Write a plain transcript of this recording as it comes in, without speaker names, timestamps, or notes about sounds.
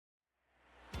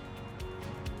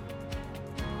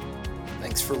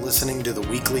Thanks for listening to the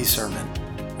weekly sermon.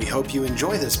 We hope you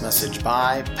enjoy this message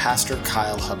by Pastor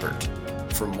Kyle Hubbard.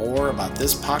 For more about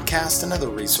this podcast and other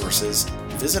resources,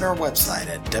 visit our website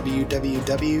at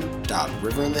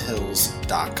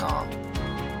www.riverinthehills.com.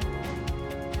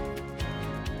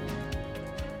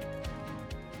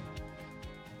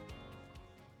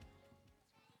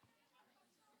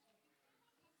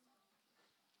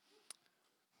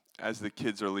 As the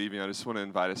kids are leaving, I just want to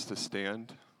invite us to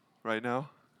stand right now.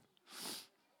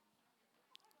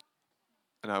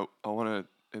 And I want to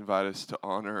invite us to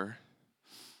honor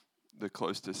the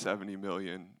close to 70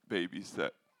 million babies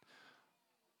that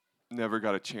never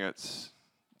got a chance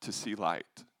to see light.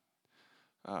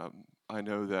 I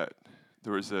know that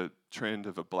there was a trend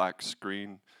of a black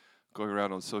screen going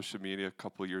around on social media a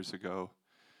couple years ago,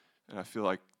 and I feel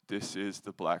like this is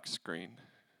the black screen,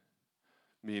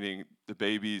 meaning the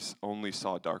babies only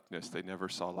saw darkness. They never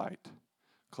saw light.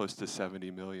 Close to 70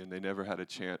 million. They never had a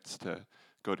chance to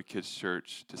go to kids'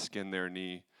 church, to skin their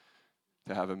knee,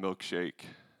 to have a milkshake.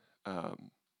 And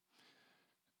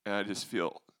I just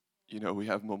feel, we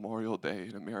have Memorial Day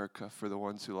in America for the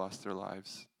ones who lost their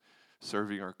lives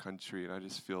serving our country, and I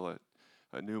just feel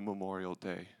a new Memorial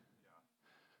Day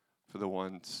for the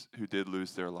ones who did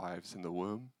lose their lives in the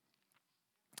womb.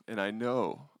 And I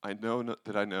know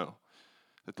that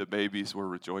the babies were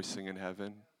rejoicing in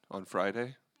heaven on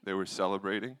Friday. They were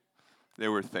celebrating. They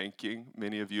were thanking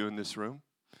many of you in this room.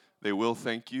 They will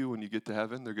thank you when you get to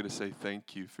heaven. They're going to say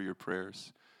thank you for your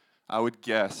prayers. I would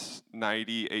guess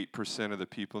 98% of the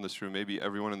people in this room, maybe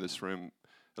everyone in this room,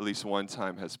 at least one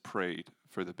time has prayed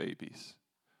for the babies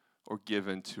or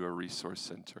given to a resource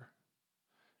center.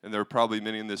 And there are probably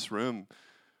many in this room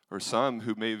or some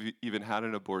who may have even had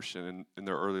an abortion in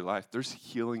their early life. There's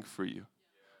healing for you.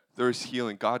 There's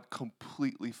healing. God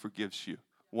completely forgives you,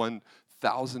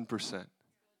 1,000%.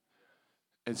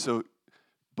 And so,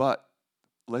 but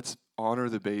let's honor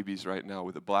the babies right now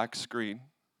with a black screen,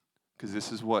 because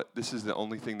this is the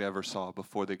only thing they ever saw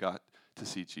before they got to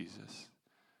see Jesus.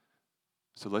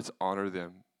 So let's honor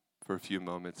them for a few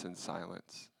moments in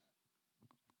silence.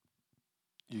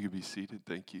 You can be seated.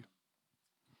 Thank you.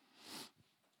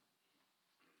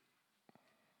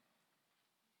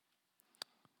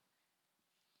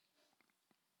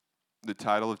 The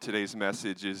title of today's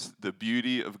message is The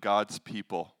Beauty of God's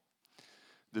People.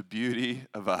 The beauty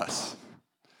of us.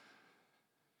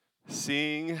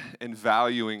 Seeing and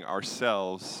valuing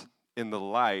ourselves in the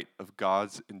light of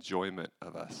God's enjoyment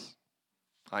of us.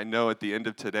 I know at the end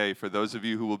of today, for those of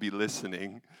you who will be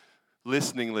listening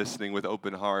with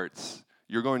open hearts,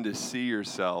 you're going to see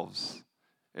yourselves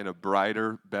in a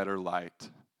brighter, better light.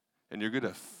 And you're going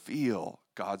to feel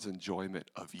God's enjoyment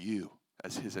of you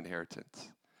as His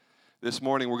inheritance. This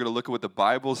morning, we're going to look at what the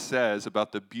Bible says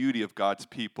about the beauty of God's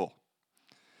people.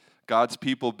 God's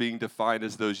people being defined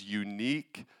as those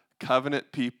unique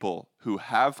covenant people who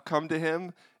have come to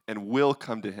Him and will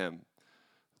come to Him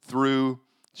through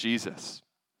Jesus.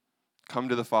 Come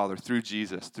to the Father through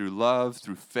Jesus, through love,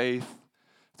 through faith,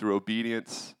 through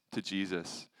obedience to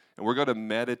Jesus. And we're going to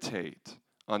meditate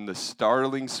on the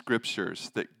startling scriptures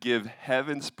that give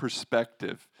heaven's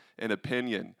perspective and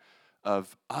opinion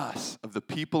of us, of the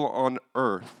people on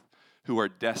earth who are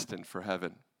destined for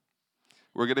heaven.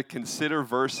 We're going to consider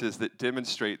verses that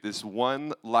demonstrate this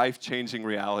one life-changing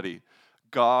reality.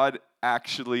 God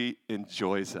actually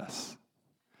enjoys us.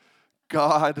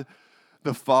 God,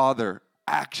 the Father,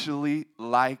 actually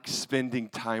likes spending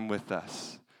time with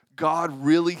us. God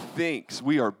really thinks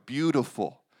we are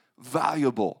beautiful,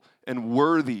 valuable, and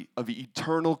worthy of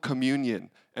eternal communion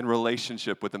and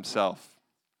relationship with Himself.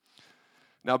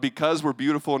 Now, because we're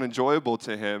beautiful and enjoyable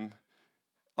to Him,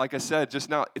 like I said just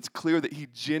now, it's clear that He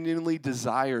genuinely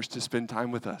desires to spend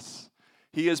time with us.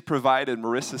 He has provided,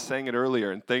 Marissa sang it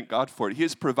earlier, and thank God for it, He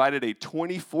has provided a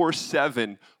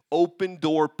 24/7 open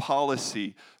door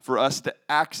policy for us to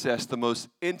access the most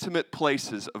intimate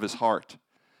places of His heart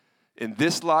in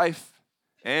this life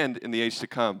and in the age to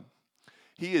come.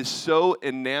 He is so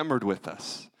enamored with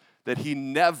us that He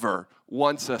never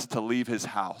wants us to leave His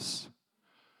house.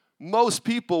 Most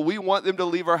people, we want them to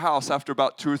leave our house after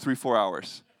about 2 or 3, 4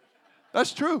 hours.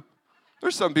 That's true.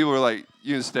 There's some people who are like,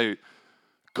 you can stay.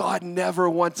 God never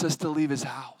wants us to leave His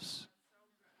house.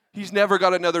 He's never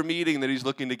got another meeting that He's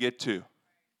looking to get to.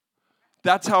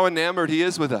 That's how enamored He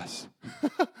is with us.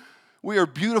 We are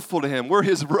beautiful to Him. We're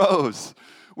His rose.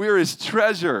 We are His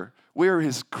treasure. We are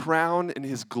His crown and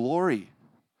His glory.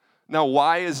 Now,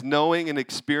 why is knowing and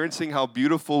experiencing how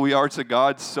beautiful we are to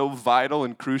God so vital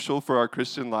and crucial for our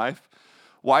Christian life?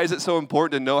 Why is it so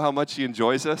important to know how much He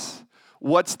enjoys us?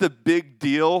 What's the big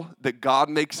deal that God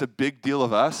makes a big deal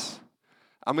of us?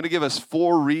 I'm going to give us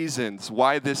 4 reasons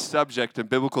why this subject and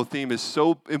biblical theme is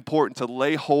so important to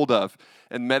lay hold of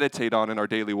and meditate on in our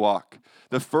daily walk.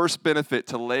 The first benefit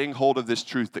to laying hold of this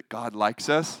truth that God likes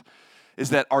us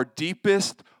is that our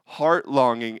deepest heart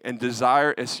longing and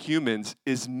desire as humans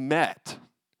is met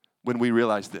when we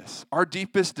realize this. Our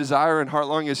deepest desire and heart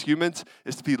longing as humans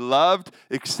is to be loved,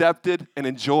 accepted, and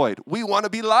enjoyed. We want to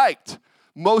be liked,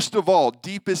 most of all,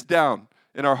 deepest down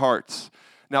in our hearts.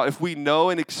 Now, if we know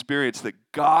and experience that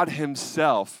God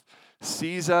himself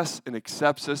sees us and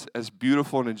accepts us as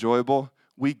beautiful and enjoyable,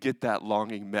 we get that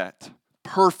longing met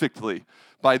perfectly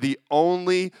by the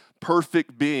only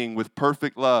perfect being with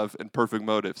perfect love and perfect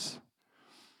motives.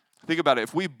 Think about it.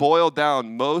 If we boil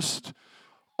down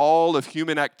all of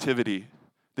human activity,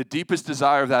 the deepest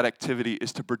desire of that activity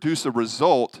is to produce a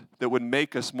result that would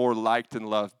make us more liked and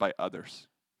loved by others.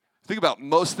 Think about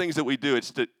most things that we do,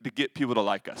 it's to get people to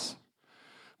like us.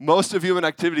 Most of human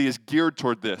activity is geared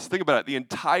toward this. Think about it. The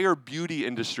entire beauty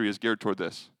industry is geared toward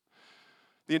this.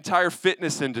 The entire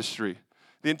fitness industry,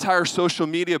 the entire social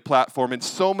media platform, and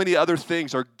so many other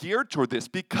things are geared toward this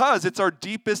because it's our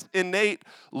deepest innate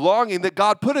longing that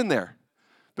God put in there.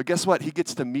 But guess what? He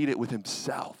gets to meet it with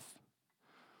himself.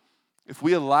 If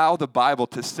we allow the Bible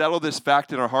to settle this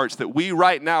fact in our hearts that we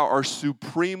right now are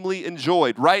supremely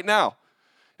enjoyed, right now,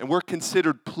 and we're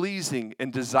considered pleasing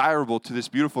and desirable to this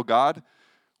beautiful God,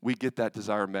 we get that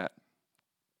desire met.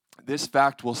 This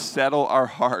fact will settle our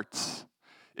hearts.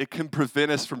 It can prevent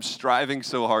us from striving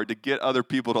so hard to get other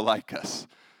people to like us.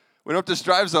 We don't have to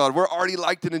strive so hard. We're already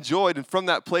liked and enjoyed, and from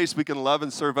that place, we can love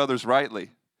and serve others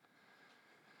rightly.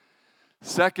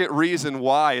 Second reason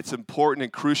why it's important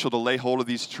and crucial to lay hold of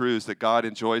these truths that God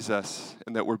enjoys us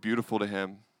and that we're beautiful to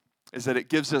him is that it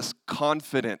gives us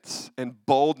confidence and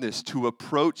boldness to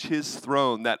approach his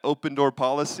throne, that open door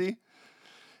policy.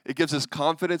 It gives us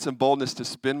confidence and boldness to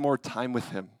spend more time with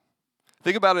him.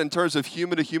 Think about it in terms of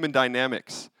human-to-human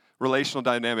dynamics, relational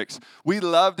dynamics. We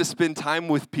love to spend time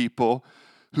with people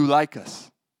who like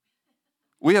us.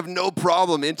 We have no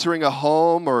problem entering a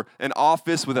home or an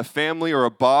office with a family or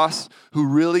a boss who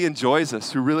really enjoys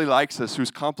us, who really likes us,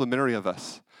 who's complimentary of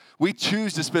us. We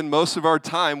choose to spend most of our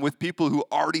time with people who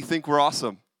already think we're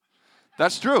awesome.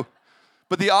 That's true.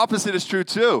 But the opposite is true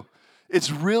too. It's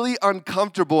really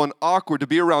uncomfortable and awkward to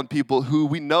be around people who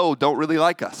we know don't really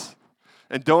like us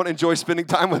and don't enjoy spending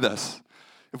time with us.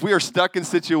 If we are stuck in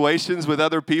situations with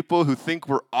other people who think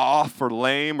we're off or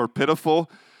lame or pitiful,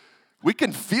 we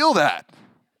can feel that.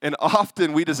 And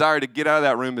often we desire to get out of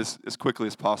that room as quickly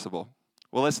as possible.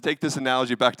 Well, let's take this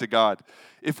analogy back to God.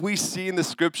 If we see in the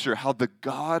scripture how the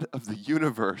God of the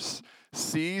universe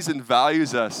sees and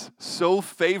values us so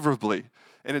favorably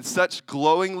and in such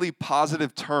glowingly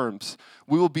positive terms,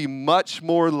 we will be much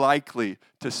more likely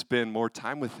to spend more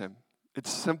time with him. It's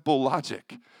simple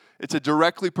logic. It's a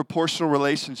directly proportional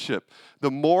relationship. The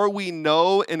more we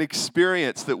know and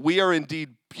experience that we are indeed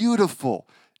beautiful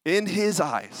in his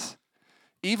eyes,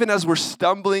 even as we're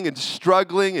stumbling and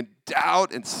struggling and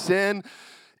doubt and sin,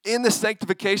 in the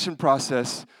sanctification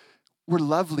process, we're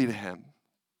lovely to him.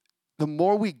 The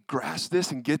more we grasp this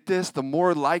and get this, the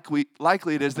more likely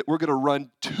it is that we're going to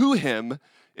run to him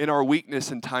in our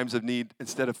weakness and times of need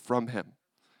instead of from him.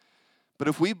 But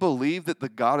if we believe that the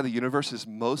God of the universe is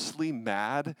mostly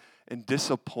mad and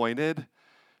disappointed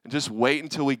and just wait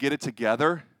until we get it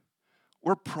together,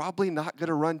 we're probably not going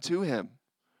to run to him.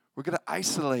 We're going to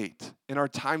isolate in our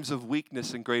times of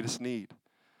weakness and greatest need.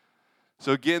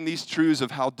 So again, these truths of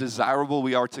how desirable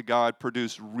we are to God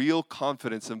produce real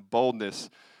confidence and boldness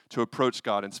to approach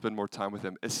God and spend more time with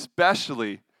him,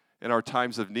 especially in our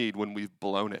times of need when we've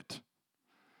blown it.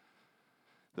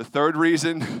 The third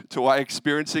reason to why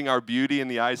experiencing our beauty in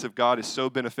the eyes of God is so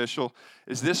beneficial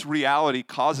is this reality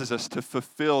causes us to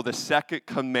fulfill the second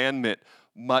commandment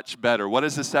much better. What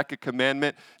is the second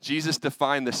commandment? Jesus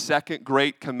defined the second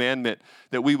great commandment,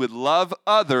 that we would love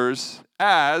others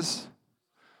as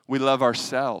we love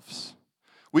ourselves.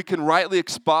 We can rightly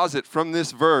exposit from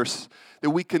this verse that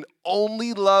we can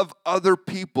only love other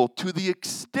people to the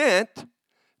extent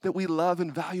that we love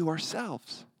and value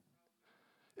ourselves.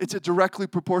 It's a directly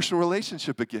proportional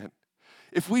relationship again.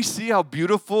 If we see how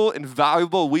beautiful and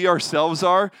valuable we ourselves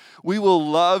are, we will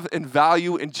love and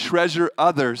value and treasure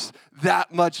others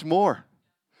that much more.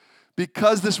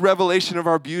 Because this revelation of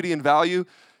our beauty and value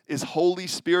is Holy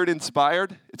Spirit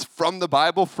inspired, it's from the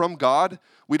Bible, from God,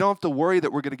 we don't have to worry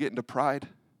that we're going to get into pride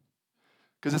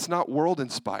because it's not world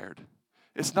inspired.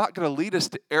 It's not going to lead us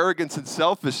to arrogance and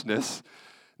selfishness.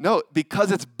 No,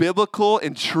 because it's biblical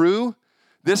and true,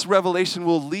 this revelation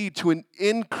will lead to an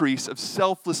increase of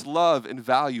selfless love and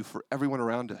value for everyone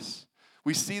around us.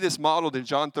 We see this modeled in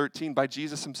John 13 by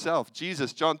Jesus himself.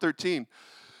 Jesus, John 13,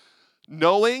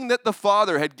 knowing that the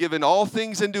Father had given all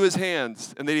things into his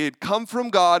hands and that he had come from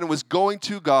God and was going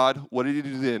to God, what did he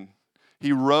do then?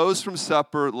 He rose from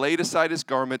supper, laid aside his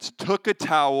garments, took a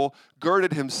towel,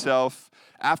 girded himself.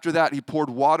 After that, he poured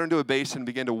water into a basin and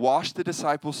began to wash the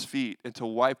disciples' feet and to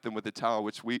wipe them with the towel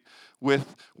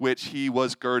with which he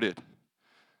was girded.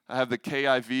 I have the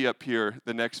KIV up here,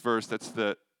 the next verse. That's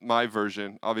my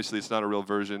version. Obviously, it's not a real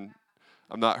version.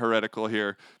 I'm not heretical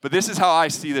here. But this is how I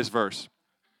see this verse.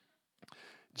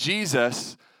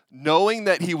 Jesus, knowing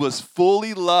that he was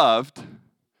fully loved,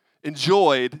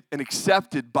 enjoyed, and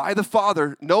accepted by the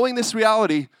Father, knowing this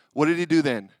reality, what did he do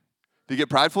then? Did he get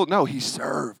prideful? No, he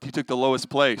served. He took the lowest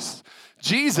place.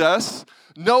 Jesus,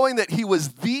 knowing that he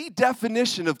was the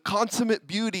definition of consummate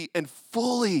beauty and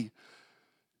fully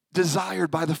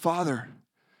desired by the Father,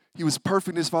 he was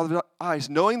perfect in his Father's eyes.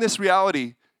 Knowing this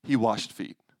reality, he washed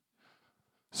feet.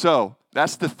 So,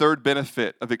 that's the third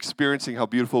benefit of experiencing how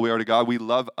beautiful we are to God. We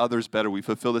love others better. We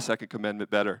fulfill the second commandment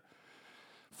better.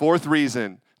 Fourth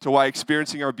reason to why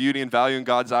experiencing our beauty and value in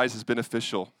God's eyes is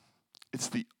beneficial. It's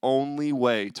the only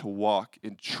way to walk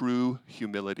in true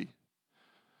humility.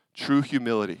 True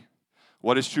humility.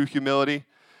 What is true humility?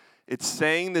 It's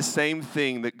saying the same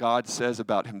thing that God says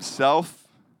about himself,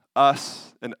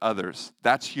 us, and others.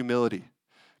 That's humility.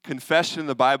 Confession in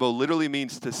the Bible literally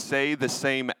means to say the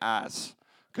same as.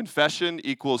 Confession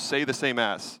equals say the same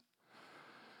as.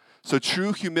 So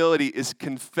true humility is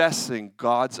confessing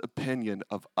God's opinion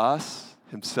of us,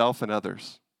 himself, and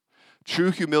others.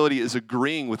 True humility is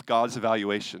agreeing with God's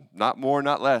evaluation. Not more,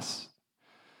 not less.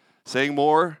 Saying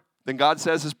more than God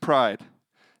says is pride.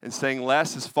 And saying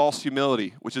less is false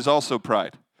humility, which is also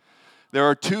pride. There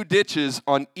are two ditches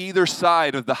on either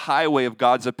side of the highway of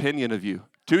God's opinion of you.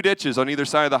 Two ditches on either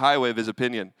side of the highway of his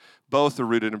opinion. Both are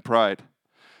rooted in pride.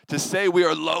 To say we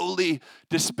are lowly,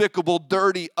 despicable,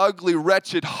 dirty, ugly,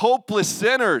 wretched, hopeless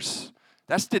sinners,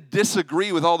 that's to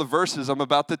disagree with all the verses I'm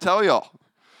about to tell y'all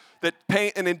that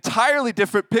paint an entirely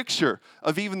different picture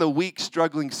of even the weak,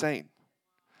 struggling saint.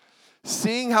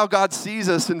 Seeing how God sees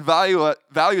us and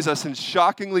values us in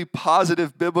shockingly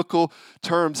positive biblical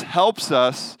terms helps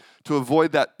us to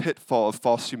avoid that pitfall of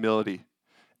false humility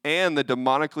and the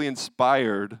demonically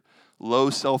inspired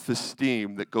low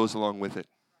self-esteem that goes along with it.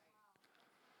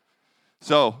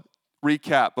 So,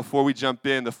 recap before we jump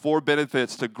in, the 4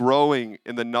 benefits to growing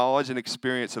in the knowledge and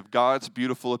experience of God's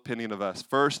beautiful opinion of us.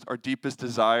 First, our deepest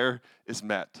desire is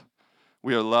met.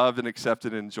 We are loved and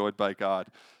accepted and enjoyed by God.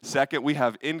 Second, we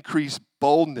have increased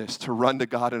boldness to run to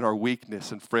God in our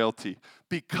weakness and frailty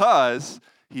because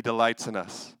he delights in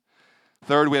us.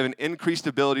 Third, we have an increased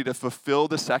ability to fulfill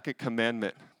the second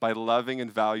commandment by loving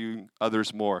and valuing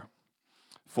others more.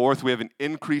 Fourth, we have an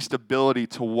increased ability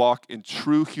to walk in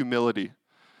true humility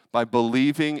by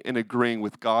believing and agreeing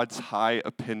with God's high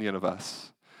opinion of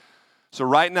us. So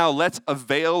right now, let's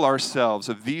avail ourselves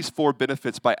of these 4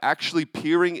 benefits by actually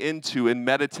peering into and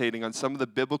meditating on some of the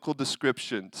biblical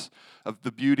descriptions of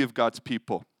the beauty of God's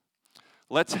people.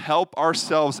 Let's help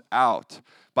ourselves out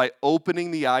by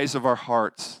opening the eyes of our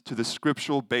hearts to the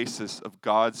scriptural basis of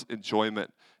God's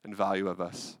enjoyment and value of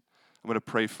us. I'm going to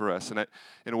pray for us. And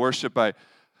in worship, I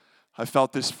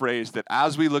felt this phrase that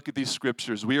as we look at these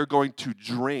scriptures, we are going to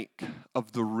drink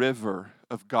of the river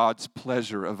of God's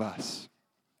pleasure of us.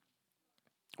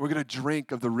 We're going to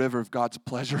drink of the river of God's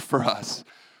pleasure for us.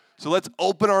 So let's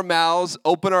open our mouths,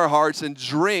 open our hearts, and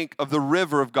drink of the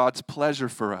river of God's pleasure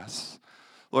for us.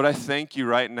 Lord, I thank you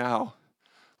right now.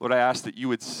 Lord, I ask that you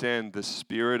would send the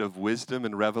spirit of wisdom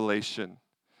and revelation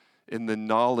in the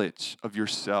knowledge of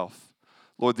yourself.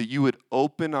 Lord, that you would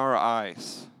open our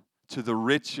eyes to the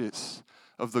riches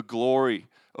of the glory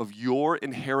of your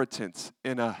inheritance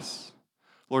in us.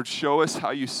 Lord, show us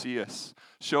how you see us.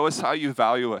 Show us how you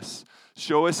value us.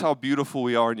 Show us how beautiful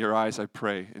we are in your eyes, I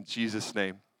pray. In Jesus'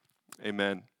 name,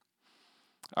 amen.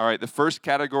 All right, the first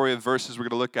category of verses we're going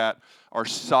to look at are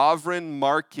sovereign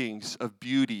markings of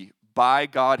beauty by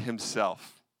God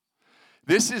himself.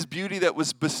 This is beauty that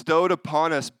was bestowed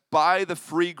upon us by the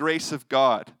free grace of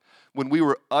God when we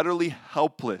were utterly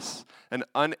helpless and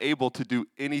unable to do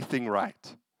anything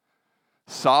right.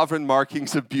 Sovereign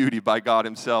markings of beauty by God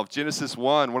himself. Genesis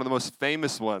 1, one of the most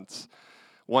famous ones,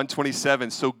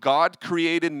 1:27. So God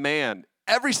created man,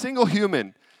 every single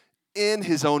human, in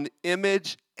his own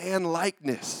image and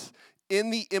likeness.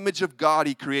 In the image of God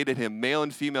he created him. Male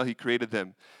and female he created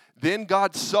them. Then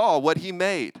God saw what he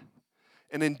made,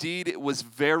 and indeed it was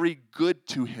very good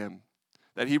to him.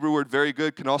 That Hebrew word very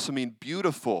good can also mean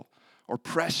beautiful or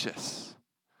precious.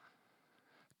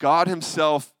 God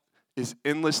himself is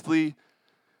endlessly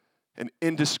and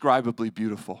indescribably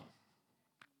beautiful.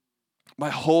 My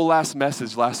whole last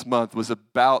message last month was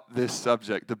about this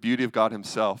subject, the beauty of God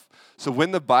himself. So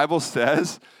when the Bible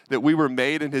says that we were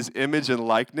made in his image and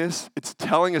likeness, it's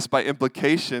telling us by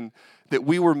implication that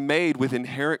we were made with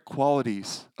inherent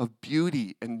qualities of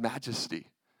beauty and majesty.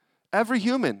 Every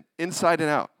human, inside and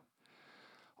out.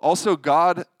 Also,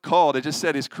 God called, it just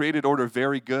said, his created order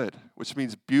very good, which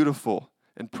means beautiful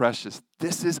and precious.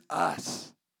 This is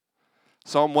us.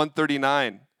 Psalm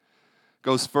 139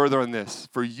 goes further on this.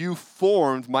 For you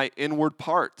formed my inward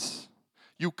parts.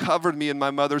 You covered me in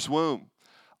my mother's womb.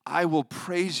 I will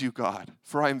praise you, God,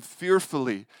 for I am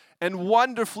fearfully and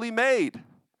wonderfully made.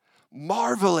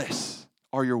 Marvelous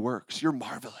are your works. You're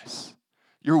marvelous.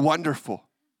 You're wonderful.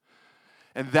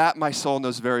 And that my soul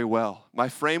knows very well. My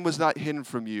frame was not hidden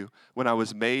from you when I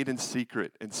was made in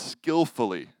secret and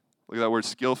skillfully, look at that word,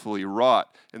 skillfully,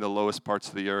 wrought in the lowest parts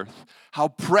of the earth. How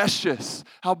precious,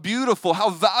 how beautiful, how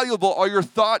valuable are your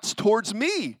thoughts towards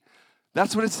me.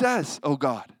 That's what it says, oh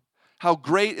God. How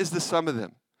great is the sum of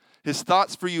them. His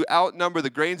thoughts for you outnumber the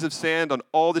grains of sand on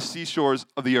all the seashores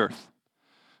of the earth.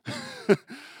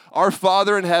 Our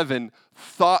Father in heaven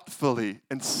thoughtfully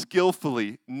and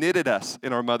skillfully knitted us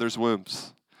in our mother's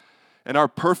wombs. And our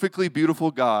perfectly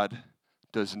beautiful God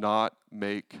does not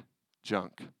make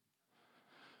junk.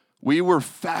 We were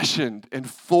fashioned and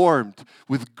formed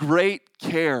with great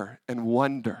care and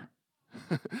wonder.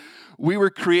 We were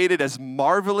created as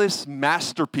marvelous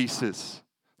masterpieces.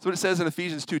 That's what it says in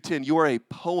Ephesians 2:10. You are a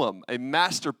poem, a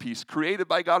masterpiece created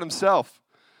by God himself,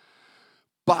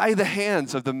 by the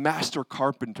hands of the master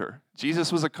carpenter.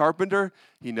 Jesus was a carpenter.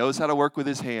 He knows how to work with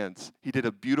his hands. He did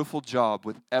a beautiful job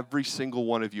with every single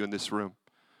one of you in this room.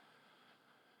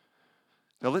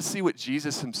 Now let's see what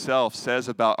Jesus himself says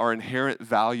about our inherent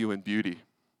value and beauty.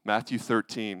 Matthew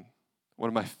 13, one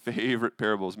of my favorite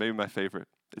parables, maybe my favorite.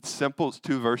 It's simple, it's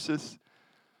 2 verses,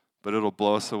 but it'll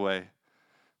blow us away.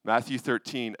 Matthew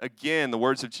 13, again, the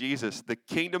words of Jesus, the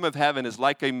kingdom of heaven is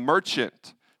like a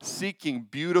merchant seeking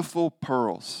beautiful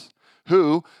pearls,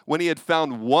 who, when he had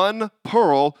found one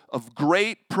pearl of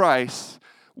great price,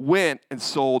 went and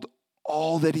sold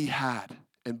all that he had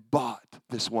and bought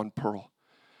this one pearl.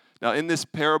 Now, in this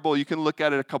parable, you can look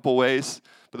at it a couple ways,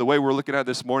 but the way we're looking at it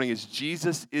this morning is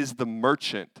Jesus is the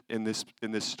merchant in this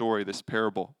story, this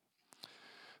parable.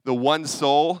 The one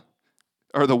soul,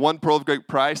 or the one pearl of great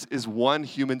price, is one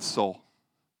human soul.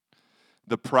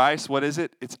 The price, what is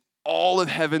it? It's all of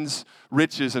heaven's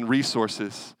riches and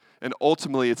resources. And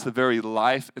ultimately, it's the very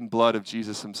life and blood of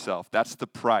Jesus himself. That's the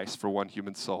price for one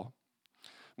human soul.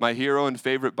 My hero and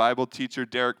favorite Bible teacher,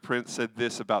 Derek Prince, said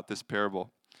this about this parable.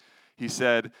 He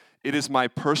said, "It is my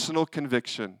personal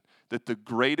conviction that the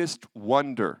greatest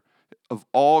wonder of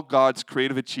all God's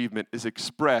creative achievement is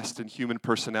expressed in human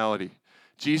personality."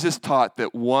 Jesus taught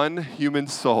that one human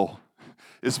soul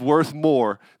is worth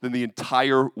more than the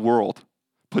entire world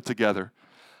put together.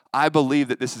 I believe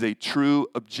that this is a true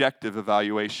objective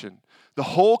evaluation. The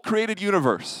whole created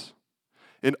universe,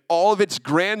 in all of its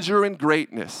grandeur and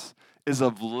greatness, is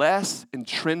of less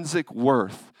intrinsic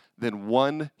worth than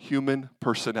one human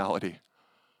personality.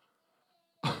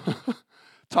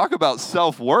 Talk about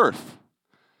self-worth,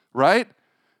 right?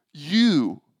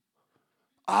 You,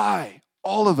 I,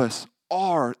 all of us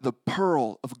are the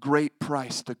pearl of great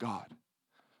price to God.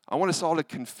 I want us all to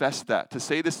confess that, to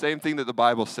say the same thing that the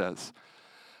Bible says.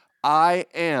 I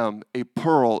am a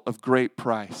pearl of great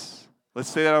price. Let's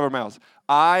say that out of our mouths.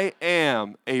 I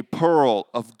am a pearl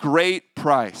of great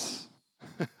price.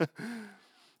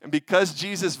 And because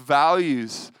Jesus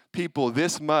values people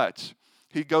this much,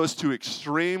 he goes to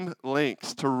extreme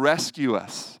lengths to rescue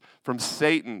us from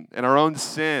Satan and our own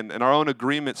sin and our own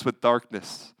agreements with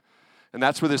darkness. And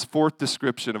that's where this 4th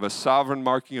description of a sovereign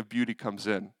marking of beauty comes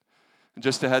in. And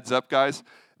just a heads up, guys,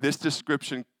 this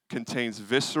description contains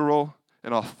visceral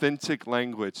and authentic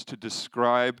language to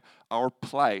describe our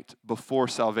plight before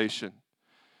salvation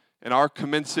and our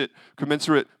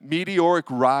commensurate meteoric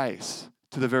rise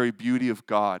to the very beauty of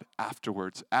God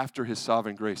afterwards, after his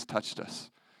sovereign grace touched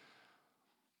us.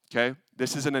 Okay?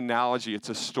 This is an analogy, it's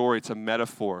a story, it's a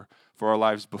metaphor for our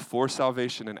lives before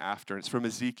salvation and after. It's from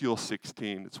Ezekiel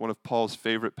 16. It's one of Paul's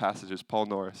favorite passages, Paul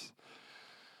Norris.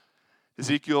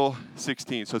 Ezekiel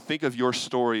 16. So think of your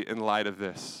story in light of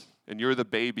this. And you're the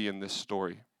baby in this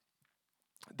story.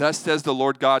 Thus says the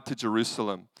Lord God to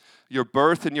Jerusalem, your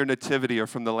birth and your nativity are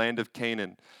from the land of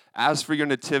Canaan. As for your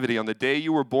nativity, on the day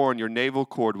you were born, your navel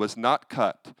cord was not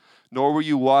cut, nor were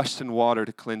you washed in water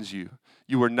to cleanse you.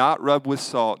 You were not rubbed with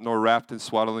salt, nor wrapped in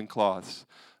swaddling cloths.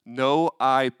 No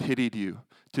eye pitied you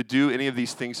to do any of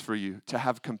these things for you, to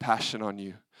have compassion on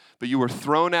you. but you were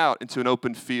thrown out into an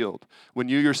open field when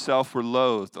you yourself were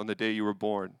loathed on the day you were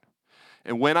born.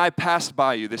 And when I passed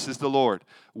by you, this is the Lord,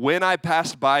 when I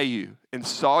passed by you and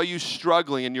saw you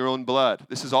struggling in your own blood,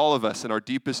 this is all of us in our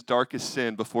deepest, darkest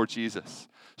sin before Jesus,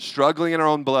 struggling in our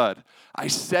own blood, I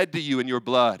said to you in your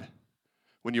blood,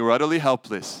 when you were utterly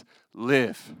helpless,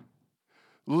 live.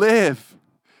 Live.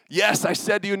 Yes, I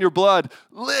said to you in your blood,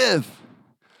 live.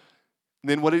 And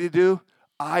then what did he do?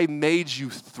 I made you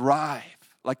thrive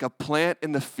like a plant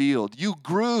in the field. You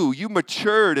grew, you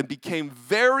matured, and became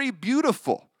very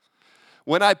beautiful.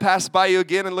 When I passed by you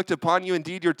again and looked upon you,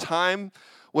 indeed your time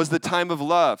was the time of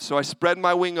love. So I spread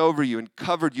my wing over you and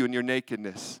covered you in your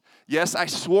nakedness. Yes, I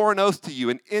swore an oath to you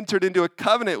and entered into a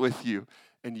covenant with you,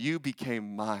 and you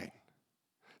became mine,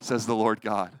 says the Lord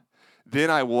God. Then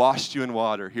I washed you in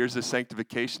water. Here's the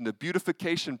sanctification, the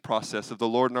beautification process of the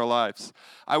Lord in our lives.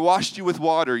 I washed you with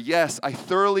water. Yes, I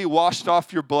thoroughly washed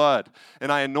off your blood,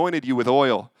 and I anointed you with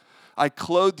oil. I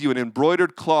clothed you in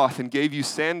embroidered cloth and gave you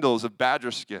sandals of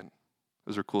badger skin.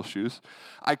 Those are cool shoes.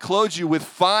 I clothed you with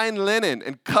fine linen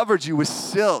and covered you with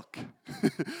silk.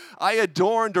 I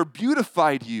adorned or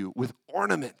beautified you with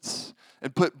ornaments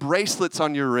and put bracelets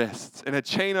on your wrists and a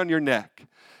chain on your neck.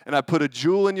 And I put a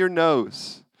jewel in your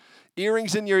nose,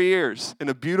 earrings in your ears, and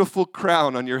a beautiful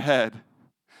crown on your head.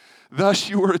 Thus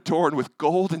you were adorned with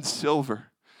gold and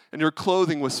silver, and your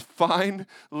clothing was fine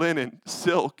linen,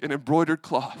 silk, and embroidered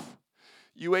cloth.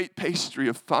 You ate pastry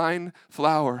of fine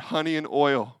flour, honey, and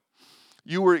oil.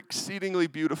 You were exceedingly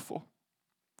beautiful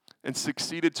and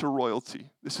succeeded to royalty.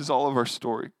 This is all of our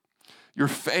story. Your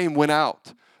fame went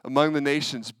out among the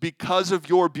nations because of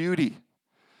your beauty,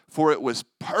 for it was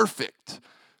perfect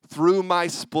through my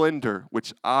splendor,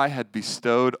 which I had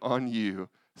bestowed on you,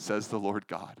 says the Lord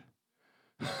God.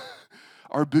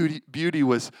 Our beauty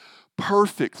was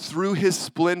perfect through his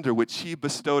splendor, which he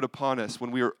bestowed upon us when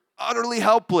we were utterly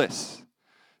helpless.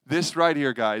 This right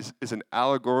here, guys, is an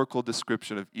allegorical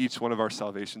description of each one of our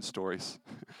salvation stories.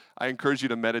 I encourage you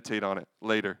to meditate on it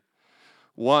later.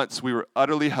 Once we were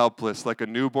utterly helpless, like a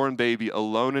newborn baby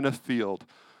alone in a field.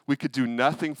 We could do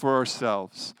nothing for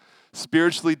ourselves,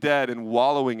 spiritually dead and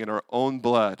wallowing in our own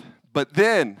blood. But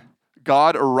then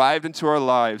God arrived into our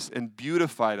lives and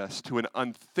beautified us to an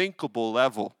unthinkable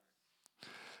level.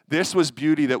 This was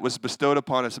beauty that was bestowed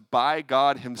upon us by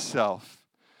God himself,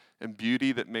 and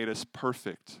beauty that made us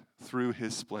perfect through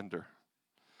his splendor.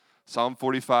 Psalm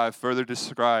 45 further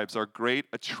describes our great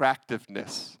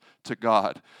attractiveness to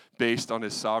God based on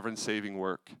his sovereign saving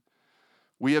work.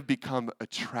 We have become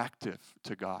attractive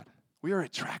to God. We are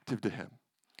attractive to him.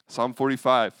 Psalm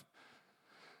 45.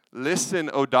 Listen,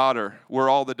 O daughter. We're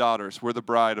all the daughters. We're the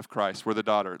bride of Christ. We're the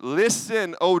daughter.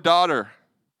 Listen, O daughter.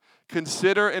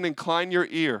 Consider and incline your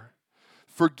ear.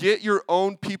 Forget your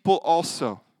own people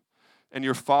also, and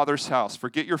your father's house.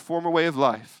 Forget your former way of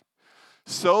life.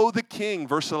 So the king,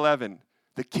 verse 11,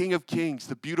 the King of Kings,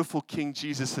 the beautiful King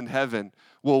Jesus in heaven,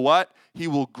 will what? He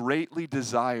will greatly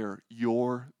desire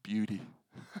your beauty.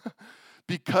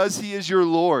 Because he is your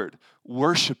Lord,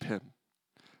 worship him.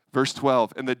 Verse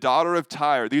 12, and the daughter of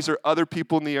Tyre, these are other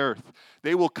people in the earth.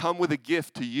 They will come with a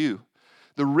gift to you.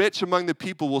 The rich among the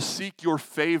people will seek your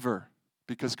favor,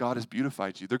 because God has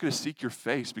beautified you. They're going to seek your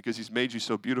face because he's made you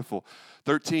so beautiful.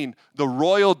 13, the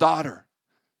royal daughter.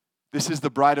 This is the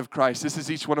bride of Christ. This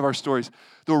is each one of our stories.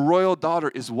 The royal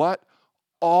daughter is what?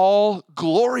 All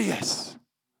glorious.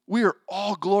 We are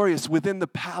all glorious within the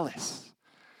palace.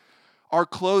 Our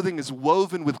clothing is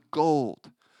woven with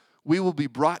gold. We will be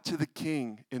brought to the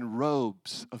king in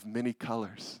robes of many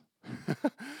colors.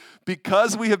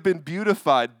 Because we have been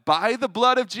beautified by the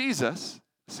blood of Jesus,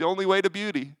 it's the only way to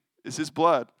beauty, is his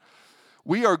blood.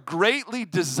 We are greatly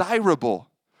desirable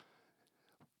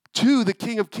to the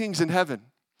King of Kings in heaven.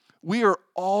 We are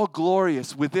all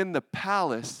glorious within the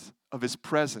palace of his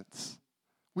presence.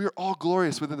 We are all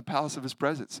glorious within the palace of his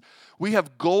presence. We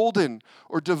have golden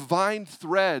or divine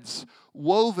threads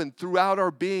woven throughout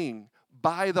our being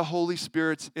by the Holy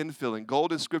Spirit's infilling.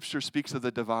 Gold in Scripture speaks of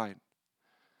the divine.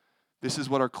 This is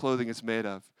what our clothing is made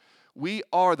of. We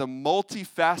are the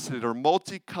multifaceted or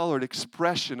multicolored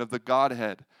expression of the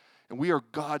Godhead, and we are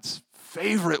God's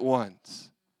favorite ones.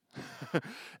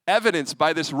 Evidenced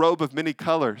by this robe of many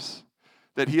colors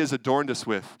that he has adorned us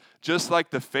with. Just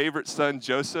like the favorite son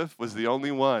Joseph was the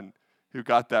only one who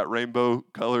got that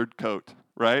rainbow-colored coat,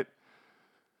 right?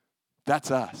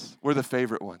 That's us. We're the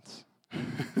favorite ones.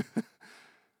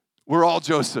 We're all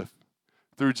Joseph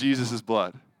through Jesus'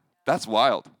 blood. That's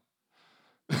wild.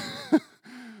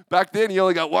 Back then, you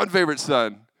only got one favorite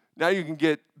son. Now you can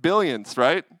get billions,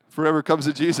 right? Forever comes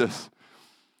to Jesus.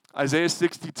 Isaiah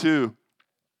 62.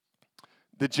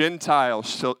 the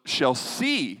Gentiles shall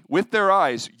see with their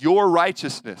eyes your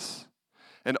righteousness,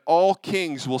 and all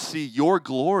kings will see your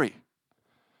glory.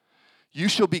 You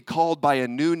shall be called by a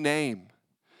new name,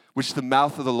 which the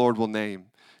mouth of the Lord will name.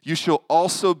 You shall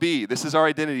also be," this is our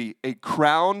identity, "a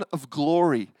crown of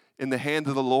glory in the hand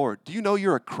of the Lord." Do you know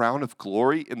you're a crown of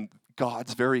glory in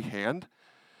God's very hand?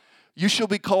 "You shall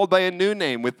be called by a new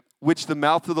name, with which the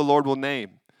mouth of the Lord will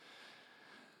name."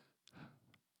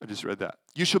 I just read that.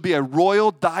 "You shall be a royal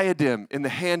diadem in the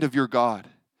hand of your God.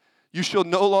 You shall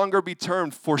no longer be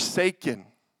termed forsaken."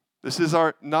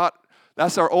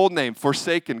 That's our old name,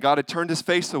 forsaken. God had turned his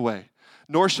face away.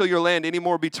 "Nor shall your land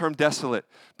anymore be termed desolate,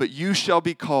 but you shall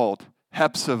be called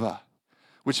Hephzibah,"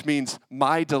 which means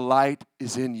my delight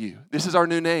is in you. This is our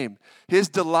new name. His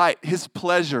delight, his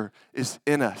pleasure is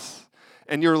in us.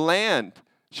 "And your land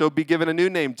shall be given a new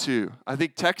name too." I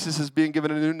think Texas is being given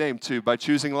a new name too by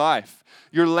choosing life.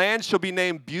 "Your land shall be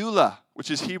named Beulah,"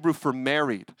 which is Hebrew for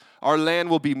married. Our land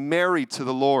will be married to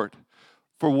the Lord.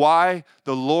 "For why?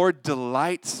 The Lord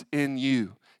delights in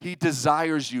you. He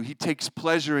desires you. He takes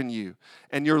pleasure in you.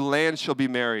 And your land shall be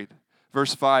married."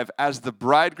 Verse 5, "As the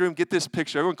bridegroom," get this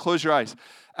picture. Everyone close your eyes.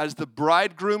 "As the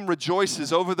bridegroom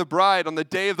rejoices over the bride on the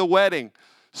day of the wedding,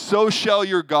 so shall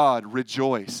your God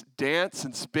rejoice, dance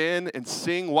and spin and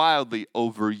sing wildly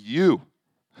over you."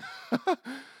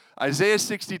 Isaiah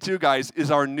 62, guys,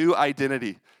 is our new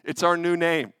identity. It's our new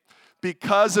name.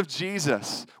 Because of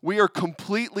Jesus, we are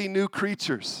completely new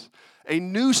creatures. A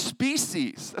new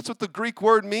species. That's what the Greek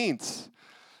word means.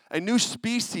 A new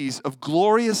species of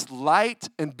glorious light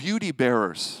and beauty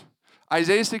bearers.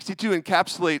 Isaiah 62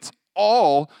 encapsulates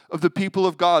all of the people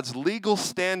of God's legal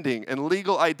standing and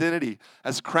legal identity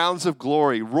as crowns of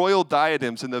glory, royal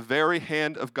diadems in the very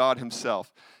hand of God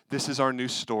himself. This is our new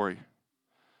story.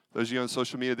 Those of you on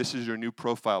social media, this is your new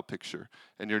profile picture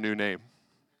and your new name.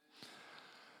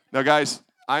 Now, guys,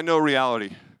 I know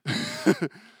reality.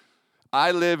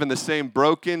 I live in the same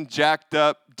broken, jacked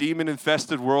up,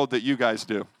 demon-infested world that you guys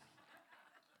do.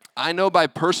 I know by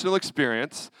personal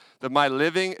experience that my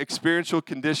living experiential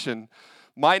condition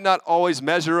might not always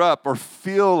measure up or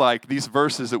feel like these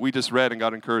verses that we just read and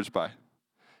got encouraged by.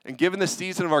 And given the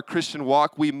season of our Christian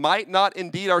walk, we might not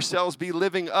indeed ourselves be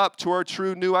living up to our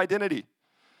true new identity.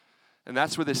 And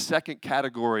that's where the second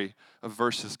category of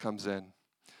verses comes in.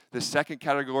 The second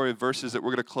category of verses that we're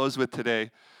going to close with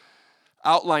today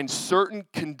outline certain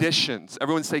conditions.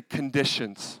 Everyone say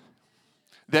conditions.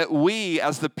 That we,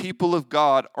 as the people of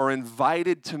God, are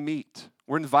invited to meet.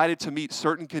 We're invited to meet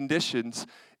certain conditions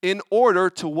in order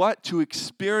to what? To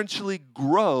experientially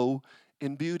grow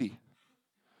in beauty.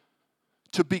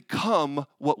 To become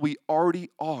what we already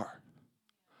are.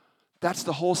 That's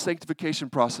the whole sanctification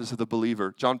process of the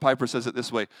believer. John Piper says it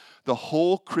this way: the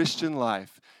whole Christian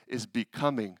life is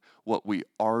becoming what we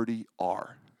already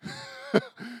are.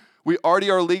 We already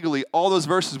are legally all those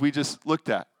verses we just looked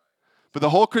at. But the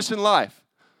whole Christian life,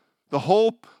 the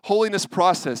whole holiness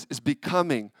process is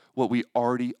becoming what we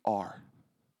already are.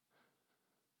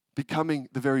 Becoming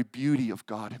the very beauty of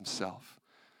God himself.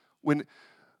 When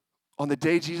on the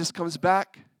day Jesus comes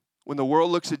back, when the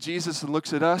world looks at Jesus and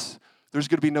looks at us, there's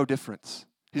going to be no difference.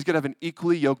 He's going to have an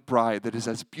equally yoked bride that is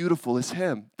as beautiful as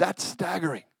him. That's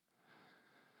staggering.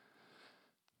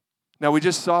 Now, we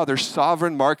just saw there's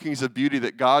sovereign markings of beauty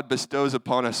that God bestows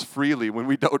upon us freely when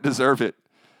we don't deserve it.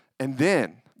 And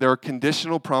then there are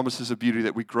conditional promises of beauty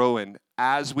that we grow in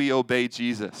as we obey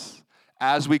Jesus,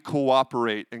 as we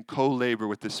cooperate and co-labor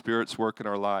with the Spirit's work in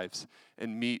our lives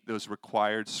and meet those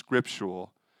required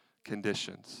scriptural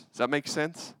conditions. Does that make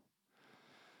sense?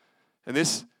 And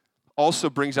this also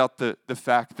brings out the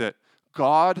fact that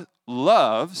God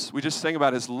loves, we just sang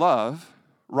about his love,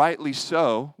 rightly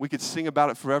so. We could sing about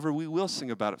it forever. We will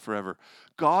sing about it forever.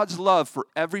 God's love for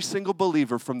every single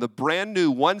believer, from the brand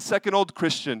new 1-second-old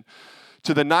Christian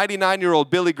to the 99-year-old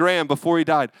Billy Graham before he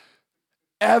died,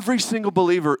 every single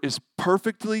believer is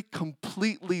perfectly,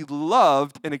 completely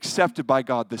loved and accepted by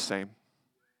God the same.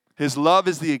 His love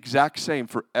is the exact same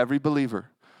for every believer.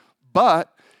 But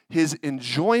his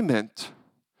enjoyment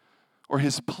or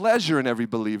his pleasure in every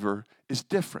believer is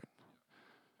different.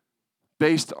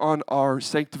 Based on our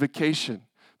sanctification,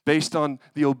 based on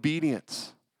the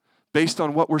obedience, based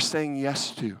on what we're saying yes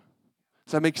to.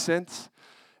 Does that make sense?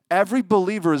 Every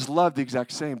believer is loved the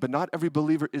exact same, but not every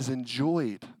believer is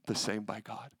enjoyed the same by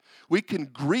God. We can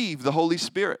grieve the Holy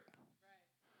Spirit,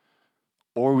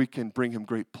 or we can bring him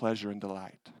great pleasure and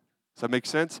delight. Does that make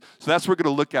sense? So that's what we're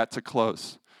going to look at to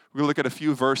close. We're going to look at a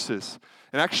few verses,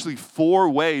 and actually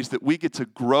 4 ways that we get to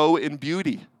grow in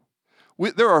beauty.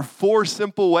 There are 4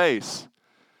 simple ways.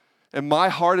 And my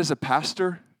heart as a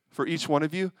pastor for each one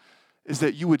of you is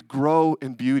that you would grow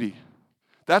in beauty.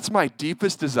 That's my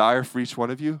deepest desire for each one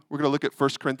of you. We're going to look at 1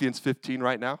 Corinthians 15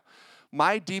 right now.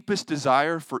 My deepest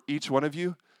desire for each one of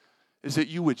you is that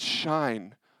you would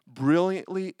shine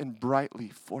brilliantly and brightly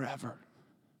forever.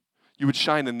 You would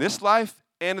shine in this life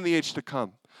and in the age to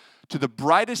come to the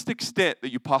brightest extent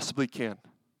that you possibly can.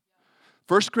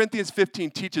 1 Corinthians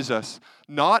 15 teaches us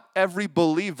not every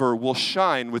believer will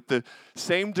shine with the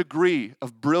same degree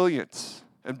of brilliance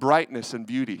and brightness and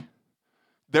beauty.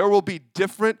 There will be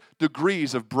different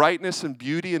degrees of brightness and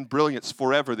beauty and brilliance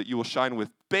forever that you will shine with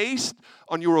based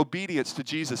on your obedience to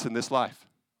Jesus in this life.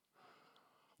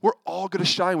 We're all going to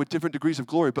shine with different degrees of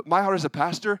glory, but my heart as a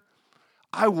pastor,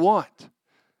 I want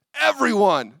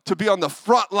everyone to be on the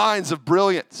front lines of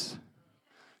brilliance.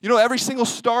 You know, every single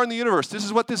star in the universe, this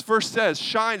is what this verse says,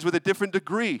 shines with a different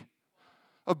degree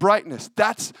of brightness.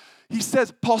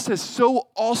 Paul says, so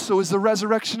also is the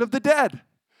resurrection of the dead.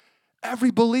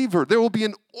 Every believer, there will be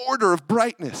an order of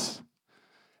brightness.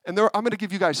 And I'm going to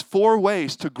give you guys 4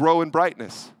 ways to grow in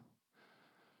brightness.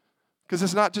 Because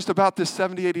it's not just about this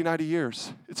 70, 80, 90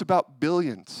 years. It's about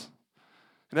billions.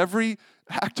 And every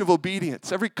act of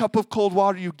obedience, every cup of cold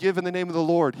water you give in the name of the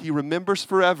Lord, He remembers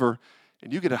forever,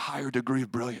 and you get a higher degree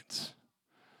of brilliance.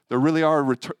 There really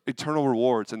are eternal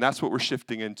rewards, and that's what we're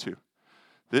shifting into.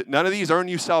 None of these earn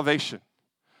you salvation,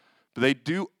 but they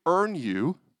do earn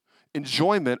you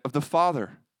enjoyment of the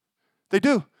Father. They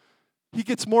do. He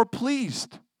gets more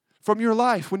pleased from your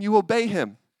life when you obey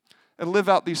Him and live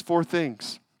out these 4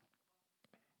 things.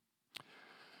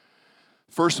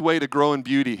 First way to grow in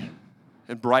beauty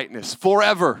and brightness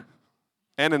forever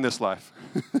and in this life.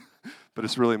 But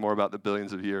it's really more about the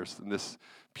billions of years than this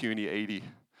puny 80. It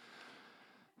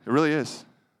really is.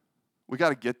 We got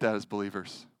to get that as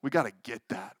believers. We got to get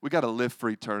that. We got to live for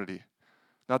eternity.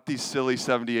 Not these silly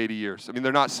 70, 80 years. I mean,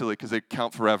 they're not silly because they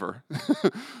count forever.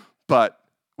 But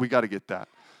we got to get that.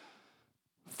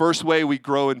 First way we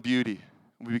grow in beauty,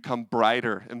 we become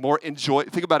brighter and more enjoy.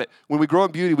 Think about it. When we grow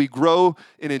in beauty, we grow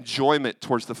in enjoyment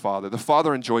towards the Father. The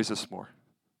Father enjoys us more.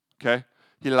 Okay?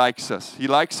 He likes us. He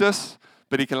likes us,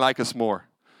 but He can like us more.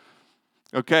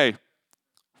 Okay.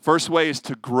 First way is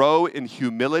to grow in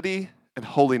humility and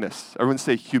holiness. Everyone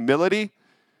say humility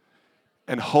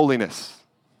and holiness.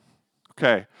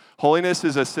 Okay. Holiness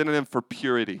is a synonym for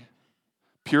purity.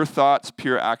 Pure thoughts,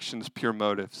 pure actions, pure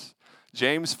motives.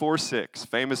 James 4:6,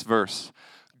 famous verse.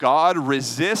 God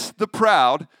resists the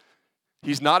proud.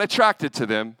 He's not attracted to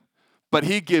them, but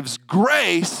He gives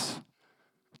grace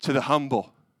to the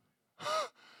humble.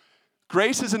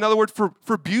 Grace is another word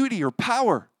for beauty or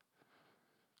power.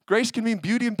 Grace can mean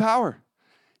beauty and power.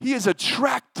 He is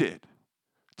attracted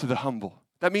to the humble.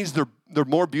 That means they're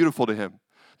more beautiful to Him.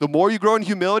 The more you grow in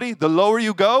humility, the lower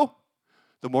you go,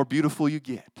 the more beautiful you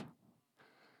get.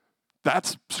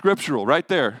 That's scriptural right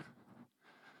there.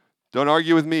 Don't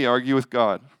argue with me, argue with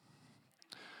God.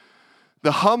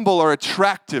 The humble are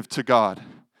attractive to God.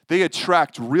 They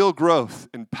attract real growth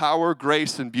in power,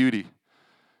 grace, and beauty.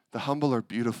 The humble are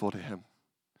beautiful to Him.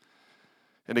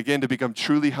 And again, to become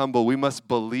truly humble, we must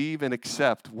believe and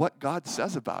accept what God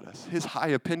says about us, His high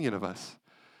opinion of us.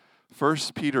 1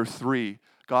 Peter 3,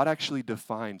 God actually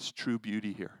defines true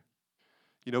beauty here.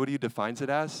 You know what He defines it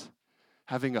as?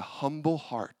 Having a humble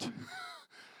heart.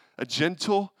 A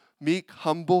gentle, meek,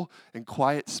 humble, and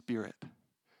quiet spirit.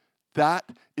 That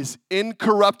is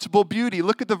incorruptible beauty.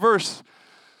 Look at the verse.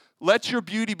 Let your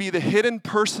beauty be the hidden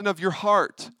person of your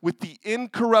heart with the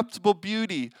incorruptible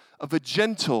beauty of a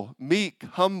gentle, meek,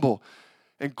 humble,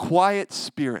 and quiet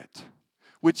spirit,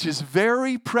 which is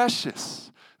very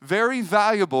precious, very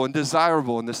valuable, and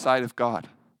desirable in the sight of God.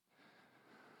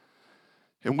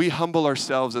 And we humble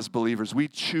ourselves as believers. We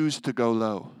choose to go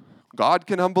low. God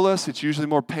can humble us. It's usually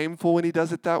more painful when He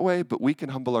does it that way, but we can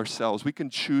humble ourselves. We can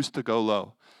choose to go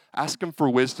low. Ask Him for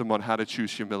wisdom on how to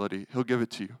choose humility. He'll give it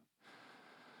to you.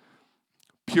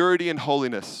 Purity and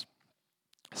holiness.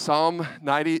 Psalm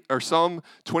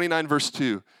 29, verse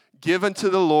 2. Give unto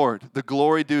the Lord the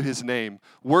glory due His name.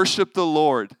 Worship the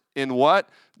Lord in what?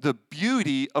 The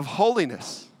beauty of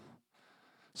holiness.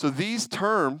 So these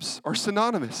terms are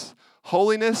synonymous.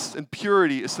 Holiness and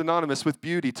purity is synonymous with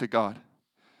beauty to God.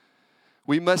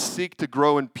 We must seek to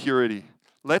grow in purity.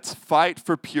 Let's fight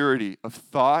for purity of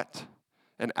thought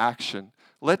and action.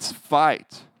 Let's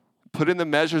fight. Put in the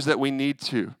measures that we need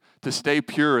to stay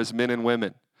pure as men and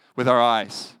women with our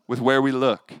eyes, with where we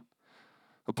look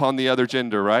upon the other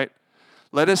gender, right?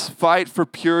 Let us fight for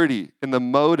purity in the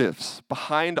motives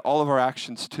behind all of our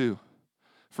actions too.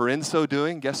 For in so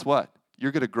doing, guess what?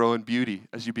 You're going to grow in beauty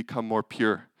as you become more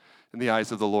pure in the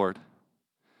eyes of the Lord.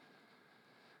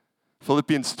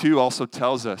 Philippians 2 also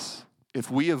tells us if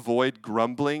we avoid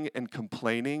grumbling and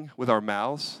complaining with our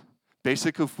mouths,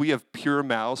 basically if we have pure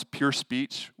mouths, pure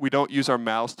speech, we don't use our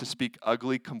mouths to speak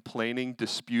ugly, complaining,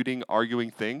 disputing, arguing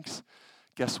things,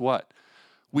 guess what?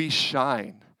 We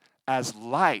shine as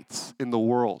lights in the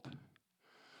world.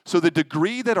 So the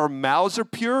degree that our mouths are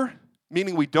pure,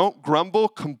 meaning we don't grumble,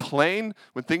 complain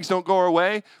when things don't go our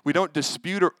way, we don't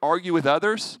dispute or argue with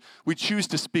others, we choose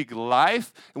to speak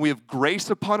life, and we have grace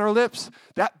upon our lips,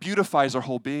 that beautifies our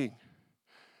whole being.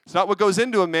 It's not what goes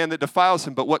into a man that defiles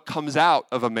him, but what comes out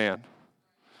of a man.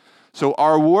 So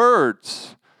our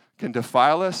words can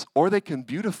defile us or they can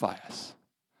beautify us.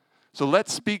 So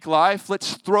let's speak life.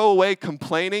 Let's throw away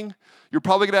complaining. You're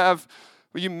probably going to have,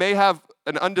 you may have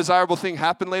an undesirable thing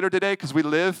happen later today because we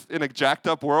live in a jacked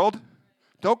up world.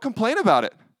 Don't complain about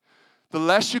it. The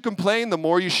less you complain, the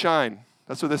more you shine.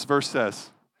 That's what this verse says.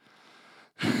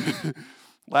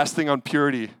 Last thing on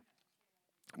purity.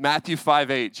 Matthew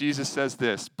 5:8, Jesus says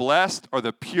this, blessed are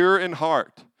the pure in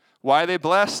heart. Why are they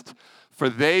blessed? For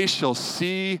they shall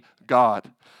see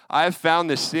God. I have found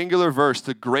this singular verse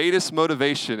the greatest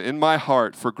motivation in my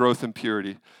heart for growth and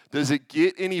purity. Does it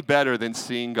get any better than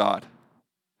seeing God?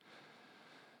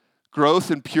 Growth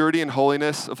in purity and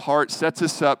holiness of heart sets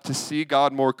us up to see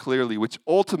God more clearly, which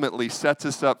ultimately sets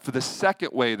us up for the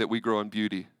second way that we grow in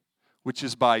beauty, which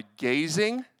is by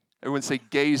gazing, everyone say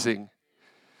gazing,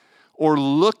 or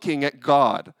looking at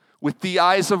God with the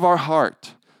eyes of our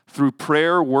heart through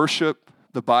prayer, worship,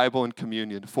 the Bible, and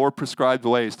communion. 4 prescribed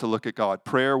ways to look at God.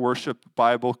 Prayer, worship,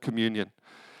 Bible, communion.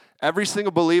 Every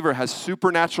single believer has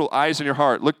supernatural eyes in your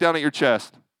heart. Look down at your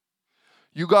chest.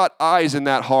 You got eyes in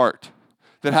that heart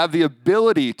that have the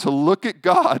ability to look at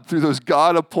God through those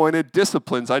God-appointed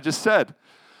disciplines I just said.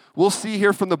 We'll see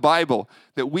here from the Bible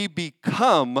that we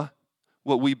become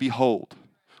what we behold.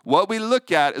 What we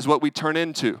look at is what we turn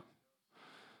into.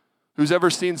 Who's ever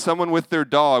seen someone with their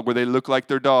dog where they look like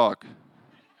their dog?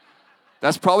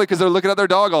 That's probably because they're looking at their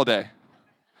dog all day.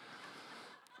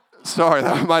 Sorry,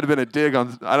 that might have been a dig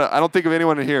on, I don't think of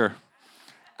anyone in here.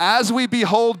 As we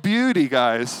behold beauty,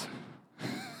 guys,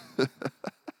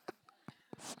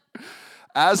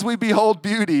 as we behold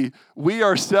beauty, we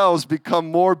ourselves become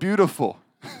more beautiful,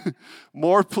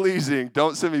 more pleasing.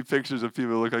 Don't send me pictures of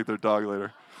people who look like their dog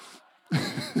later.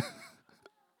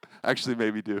 Actually,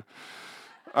 maybe do.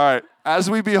 All right, as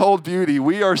we behold beauty,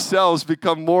 we ourselves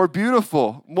become more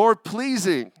beautiful, more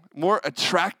pleasing, more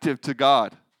attractive to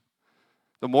God.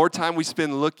 The more time we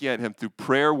spend looking at him through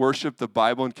prayer, worship, the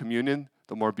Bible, and communion,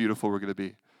 the more beautiful we're going to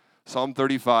be. Psalm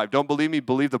 35. Don't believe me?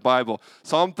 Believe the Bible.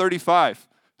 Psalm 35.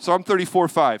 Psalm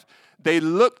 34:5. They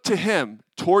looked to him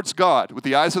towards God with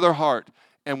the eyes of their heart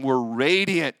and were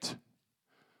radiant.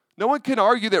 No one can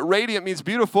argue that radiant means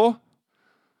beautiful.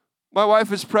 My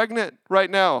wife is pregnant right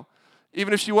now.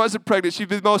 Even if she wasn't pregnant, she'd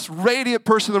be the most radiant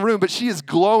person in the room, but she is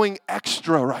glowing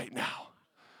extra right now.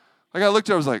 Like I looked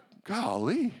at her, I was like,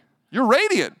 golly, you're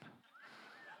radiant.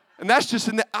 And that's just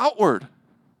in the outward.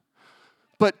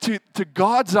 But to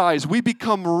God's eyes, we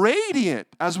become radiant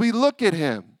as we look at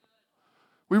him.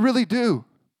 We really do.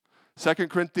 2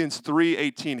 Corinthians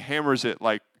 3:18 hammers it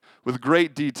like with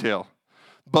great detail.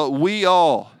 But we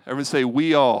all, everyone say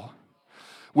we all,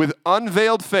 with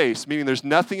unveiled face, meaning there's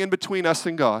nothing in between us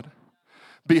and God,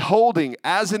 beholding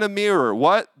as in a mirror,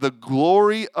 what? The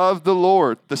glory of the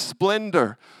Lord, the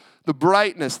splendor, the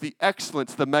brightness, the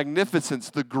excellence, the magnificence,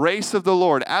 the grace of the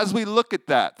Lord. As we look at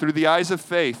that through the eyes of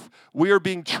faith, we are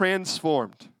being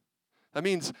transformed. That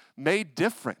means made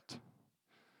different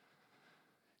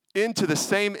into the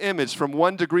same image from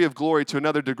one degree of glory to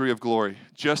another degree of glory,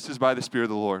 just as by the Spirit of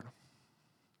the Lord.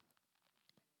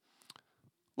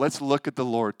 Let's look at the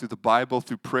Lord through the Bible,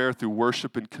 through prayer, through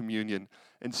worship and communion,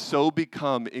 and so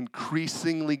become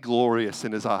increasingly glorious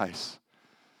in his eyes.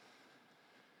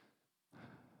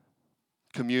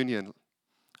 Communion.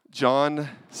 John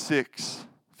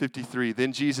 6:53.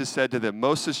 Then Jesus said to them,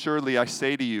 most assuredly I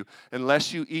say to you,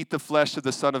 unless you eat the flesh of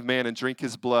the Son of Man and drink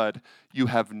his blood, you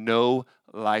have no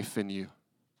life in you.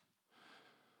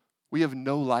 We have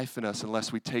no life in us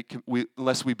unless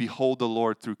we behold the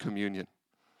Lord through communion.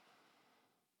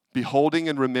 Beholding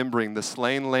and remembering the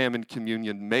slain lamb in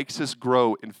communion makes us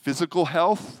grow in physical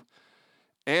health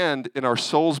and in our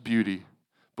soul's beauty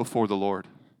before the Lord.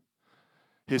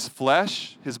 His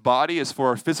flesh, his body is for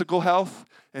our physical health,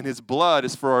 and his blood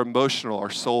is for our emotional, our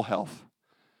soul health.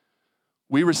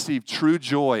 We receive true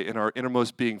joy in our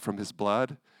innermost being from his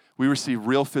blood. We receive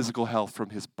real physical health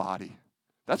from his body.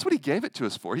 That's what he gave it to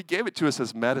us for. He gave it to us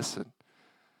as medicine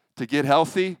to get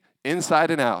healthy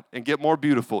inside and out and get more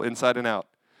beautiful inside and out.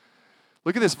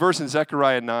 Look at this verse in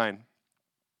Zechariah 9.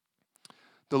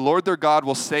 The Lord their God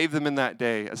will save them in that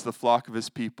day as the flock of his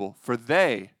people. For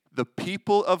they, the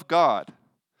people of God,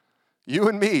 you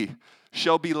and me,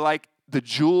 shall be like the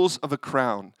jewels of a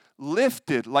crown,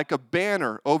 lifted like a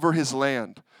banner over his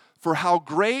land. For how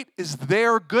great is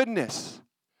their goodness.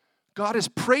 God is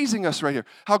praising us right here.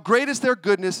 How great is their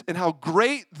goodness and how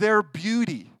great their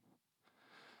beauty.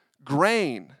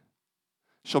 Grain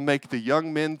shall make the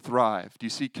young men thrive. Do you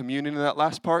see communion in that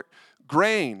last part?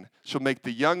 Grain shall make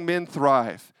the young men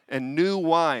thrive, and new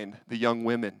wine the young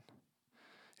women.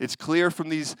 It's clear from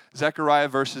these Zechariah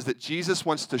verses that Jesus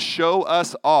wants to show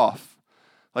us off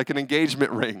like an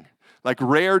engagement ring, like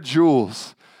rare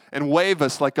jewels, and wave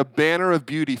us like a banner of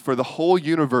beauty for the whole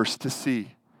universe to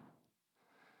see.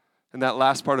 And that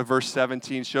last part of verse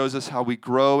 17 shows us how we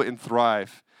grow and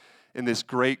thrive in this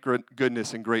great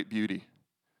goodness and great beauty.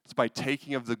 It's by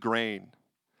taking of the grain,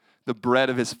 the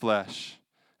bread of his flesh,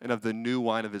 and of the new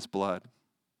wine of his blood.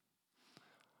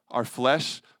 Our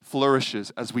flesh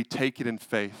flourishes as we take it in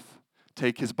faith,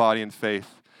 take his body in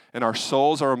faith, and our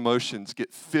souls, our emotions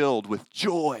get filled with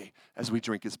joy as we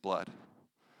drink his blood.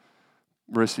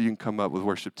 Marissa, you can come up with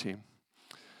worship team.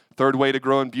 Third way to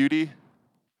grow in beauty,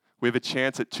 we have a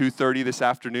chance at 2:30 this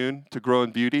afternoon to grow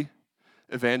in beauty,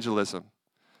 evangelism.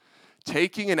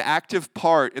 Taking an active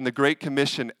part in the Great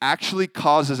Commission actually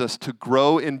causes us to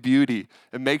grow in beauty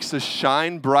and makes us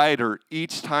shine brighter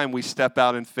each time we step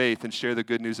out in faith and share the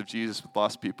good news of Jesus with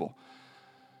lost people.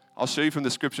 I'll show you from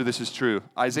the scripture this is true.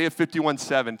 Isaiah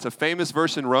 51:7. It's a famous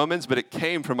verse in Romans, but it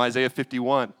came from Isaiah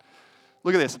 51.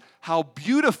 Look at this. How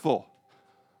beautiful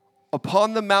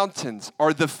upon the mountains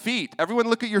are the feet. Everyone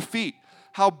look at your feet.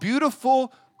 How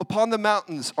beautiful upon the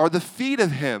mountains are the feet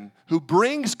of him who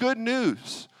brings good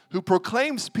news, who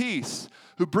proclaims peace,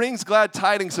 who brings glad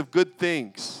tidings of good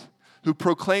things, who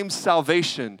proclaims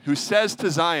salvation, who says to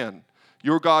Zion,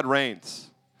 your God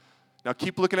reigns. Now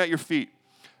keep looking at your feet.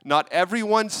 Not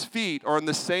everyone's feet are on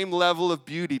the same level of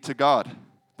beauty to God.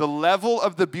 The level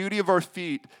of the beauty of our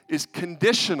feet is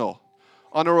conditional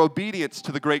on our obedience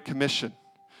to the Great Commission.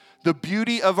 The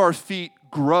beauty of our feet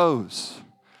grows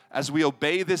as we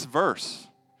obey this verse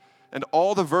and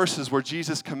all the verses where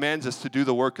Jesus commands us to do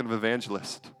the work of an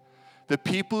evangelist. The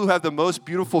people who have the most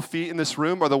beautiful feet in this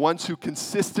room are the ones who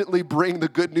consistently bring the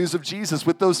good news of Jesus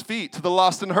with those feet to the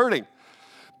lost and hurting.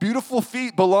 Beautiful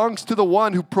feet belongs to the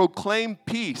one who proclaimed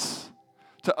peace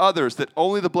to others that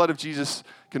only the blood of Jesus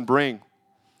can bring.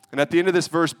 And at the end of this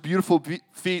verse, beautiful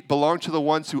feet belong to the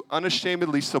ones who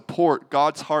unashamedly support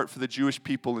God's heart for the Jewish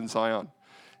people in Zion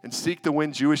and seek to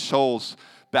win Jewish souls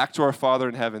back to our Father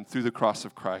in heaven through the cross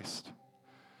of Christ.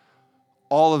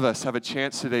 All of us have a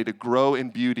chance today to grow in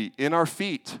beauty in our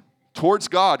feet towards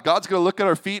God. God's going to look at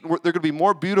our feet, and they're going to be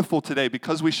more beautiful today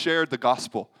because we shared the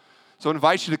gospel. So I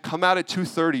invite you to come out at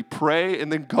 2:30, pray,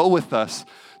 and then go with us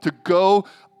to go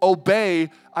obey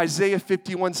Isaiah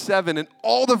 51:7 and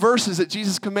all the verses that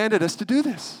Jesus commanded us to do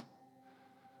this.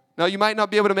 Now, you might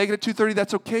not be able to make it at 2:30,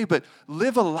 that's okay, but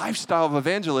live a lifestyle of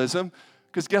evangelism,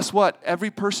 because guess what? Every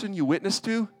person you witness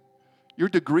to, your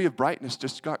degree of brightness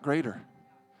just got greater.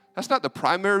 That's not the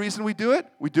primary reason we do it.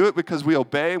 We do it because we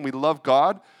obey and we love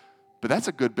God, but that's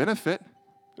a good benefit.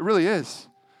 It really is.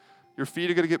 Your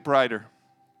feet are going to get brighter.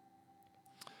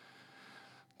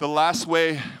 The last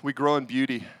way we grow in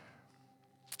beauty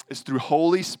is through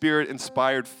Holy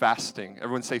Spirit-inspired fasting.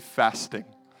 Everyone say fasting.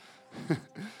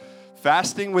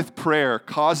 Fasting with prayer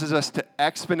causes us to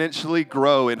exponentially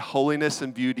grow in holiness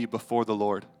and beauty before the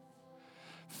Lord.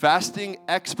 Fasting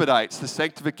expedites the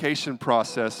sanctification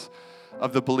process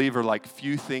of the believer like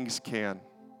few things can.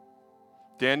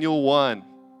 Daniel 1.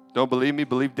 Don't believe me?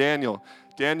 Believe Daniel.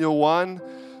 Daniel 1.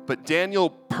 But Daniel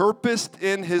purposed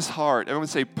in his heart. Everyone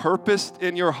say, purposed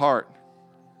in your heart.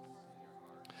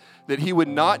 That he would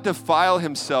not defile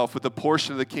himself with a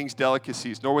portion of the king's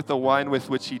delicacies, nor with the wine with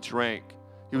which he drank.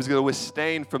 He was going to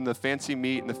abstain from the fancy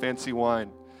meat and the fancy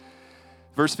wine.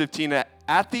 Verse 15,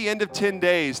 at the end of 10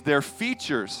 days, their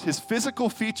features, his physical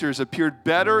features, appeared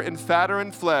better and fatter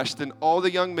in flesh than all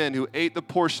the young men who ate the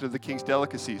portion of the king's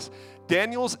delicacies.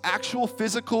 Daniel's actual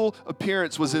physical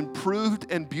appearance was improved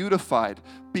and beautified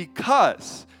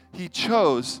because he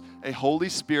chose a Holy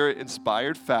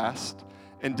Spirit-inspired fast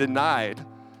and denied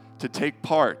to take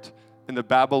part in the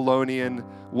Babylonian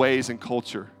ways and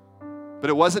culture. But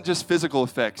it wasn't just physical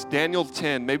effects. Daniel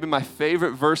 10, maybe my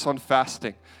favorite verse on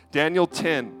fasting. Daniel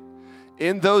 10,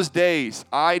 in those days,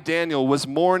 I, Daniel, was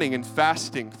mourning and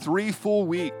fasting 3 full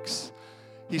weeks.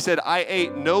 He said, I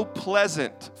ate no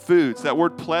pleasant foods. That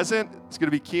word pleasant, it's going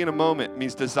to be key in a moment. It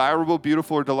means desirable,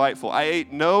 beautiful, or delightful. I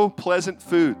ate no pleasant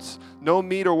foods. No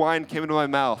meat or wine came into my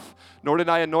mouth, nor did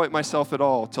I anoint myself at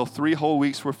all till 3 whole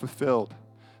weeks were fulfilled.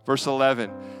 Verse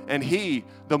 11, and he,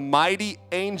 the mighty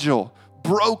angel,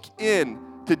 broke in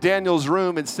to Daniel's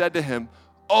room and said to him,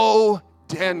 "O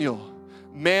Daniel,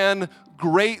 man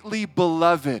greatly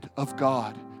beloved of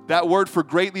God." That word for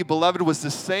greatly beloved was the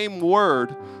same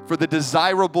word for the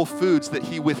desirable foods that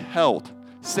he withheld.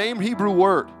 Same Hebrew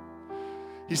word.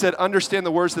 He said, "Understand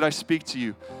the words that I speak to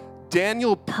you."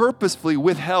 Daniel purposefully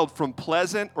withheld from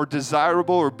pleasant or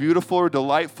desirable or beautiful or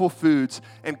delightful foods,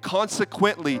 and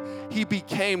consequently, he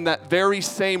became that very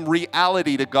same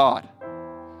reality to God.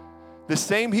 The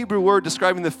same Hebrew word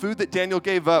describing the food that Daniel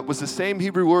gave up was the same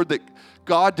Hebrew word that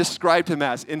God described him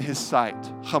as in his sight,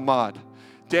 chamad.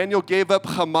 Daniel gave up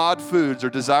chamad foods or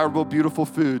desirable, beautiful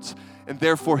foods, and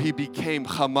therefore he became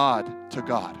chamad to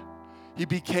God. He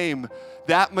became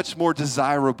that much more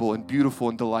desirable and beautiful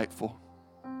and delightful.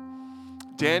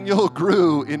 Daniel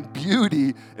grew in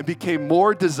beauty and became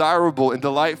more desirable and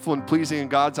delightful and pleasing in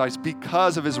God's eyes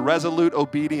because of his resolute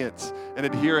obedience and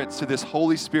adherence to this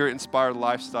Holy Spirit-inspired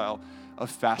lifestyle of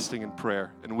fasting and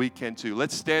prayer. And we can too.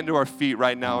 Let's stand to our feet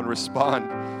right now and respond.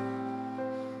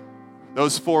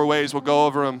 Those 4 ways, we'll go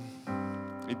over them.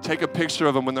 You take a picture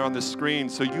of them when they're on the screen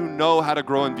so you know how to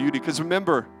grow in beauty. Because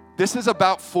remember, this is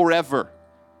about forever.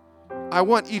 I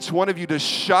want each one of you to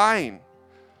shine.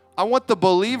 I want the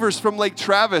believers from Lake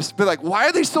Travis to be like, why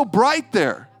are they so bright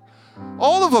there?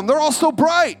 All of them, they're all so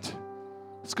bright.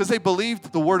 It's because they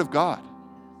believed the Word of God.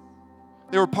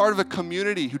 They were part of a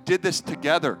community who did this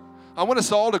together. I want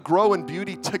us all to grow in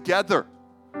beauty together.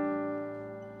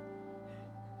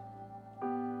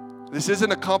 This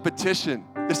isn't a competition.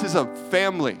 This is a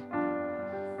family.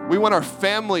 We want our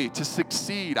family to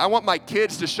succeed. I want my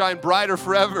kids to shine brighter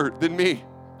forever than me.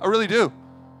 I really do.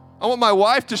 I want my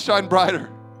wife to shine brighter.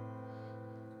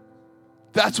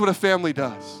 That's what a family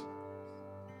does.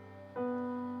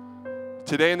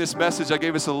 Today in this message, I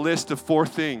gave us a list of 4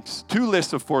 things, 2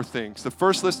 lists of 4 things. The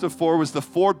first list of 4 was the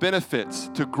 4 benefits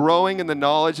to growing in the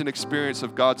knowledge and experience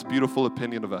of God's beautiful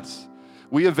opinion of us.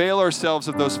 We avail ourselves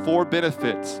of those 4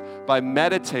 benefits by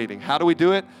meditating. How do we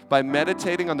do it? By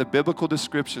meditating on the biblical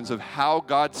descriptions of how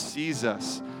God sees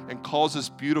us and calls us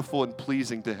beautiful and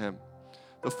pleasing to Him.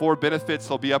 The 4 benefits,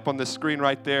 they'll be up on the screen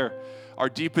right there. Our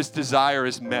deepest desire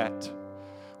is met.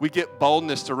 We get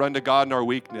boldness to run to God in our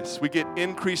weakness. We get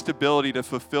increased ability to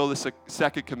fulfill the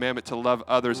second commandment to love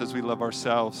others as we love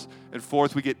ourselves. And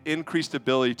 4th, we get increased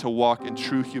ability to walk in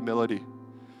true humility.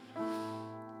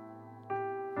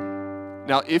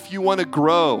 Now, if you want to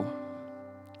grow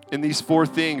in these 4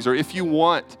 things, or if you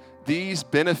want these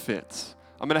benefits,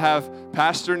 I'm going to have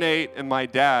Pastor Nate and my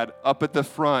dad up at the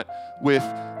front with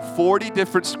 40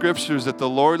 different scriptures that the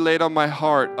Lord laid on my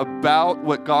heart about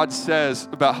what God says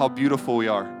about how beautiful we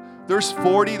are. There's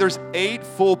 8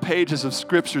 full pages of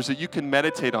scriptures that you can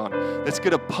meditate on that's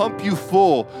going to pump you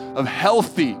full of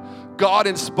healthy,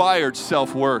 God-inspired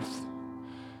self-worth.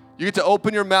 You get to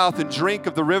open your mouth and drink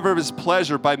of the river of His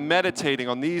pleasure by meditating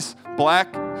on this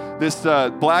black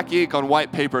ink on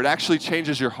white paper. It actually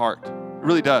changes your heart. It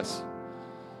really does.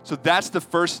 So that's the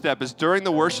first step, is during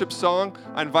the worship song,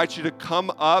 I invite you to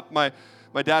come up. My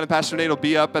dad and Pastor Nate will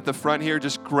be up at the front here.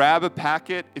 Just grab a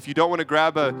packet. If you don't want to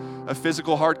grab a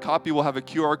physical hard copy, we'll have a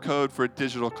QR code for a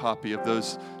digital copy of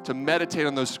those to meditate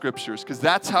on those scriptures, because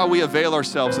that's how we avail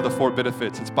ourselves of the 4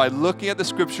 benefits. It's by looking at the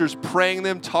scriptures, praying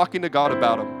them, talking to God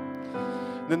about them.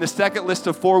 And then the second list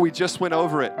of 4, we just went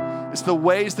over it. It's the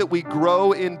ways that we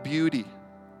grow in beauty.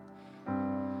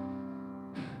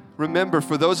 Remember,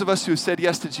 for those of us who said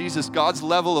yes to Jesus, God's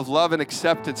level of love and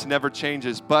acceptance never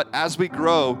changes. But as we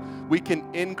grow, we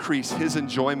can increase His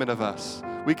enjoyment of us.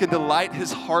 We can delight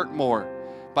His heart more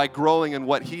by growing in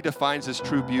what He defines as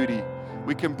true beauty.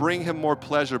 We can bring Him more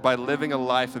pleasure by living a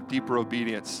life of deeper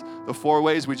obedience. The 4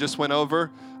 ways we just went over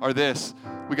are this.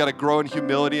 We got to grow in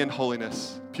humility and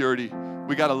holiness, purity.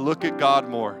 We got to look at God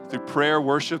more through prayer,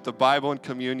 worship, the Bible, and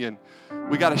communion.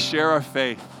 We got to share our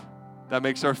faith. That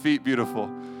makes our feet beautiful.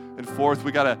 And 4th,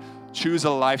 we got to choose a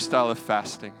lifestyle of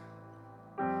fasting.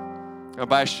 Now,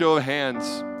 by a show of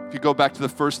hands, if you go back to the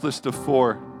first list of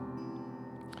 4,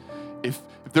 if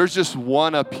there's just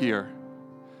one up here,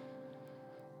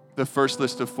 the first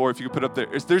list of 4, if you could put up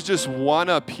there, if there's just one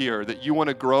up here that you want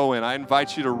to grow in, I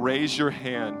invite you to raise your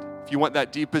hand. If you want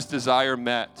that deepest desire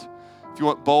met, if you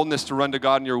want boldness to run to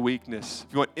God in your weakness,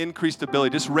 if you want increased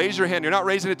ability, just raise your hand. You're not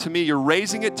raising it to me, you're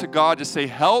raising it to God to say,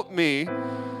 help me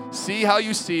see how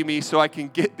you see me so I can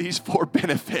get these 4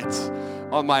 benefits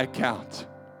on my account.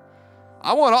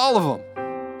 I want all of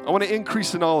them. I want to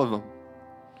increase in all of them.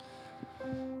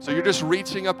 So you're just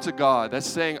reaching up to God. That's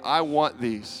saying, I want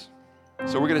these.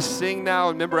 So we're going to sing now.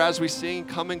 Remember, as we sing,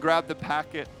 come and grab the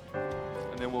packet,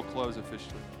 and then we'll close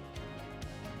officially.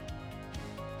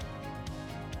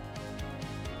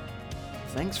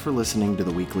 Thanks for listening to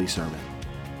the weekly sermon.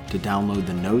 To download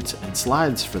the notes and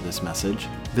slides for this message,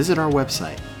 visit our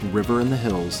website,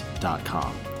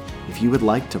 riverinthehills.com. If you would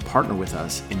like to partner with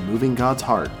us in moving God's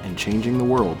heart and changing the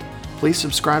world, please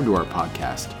subscribe to our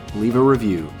podcast, leave a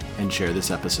review, and share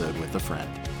this episode with a friend.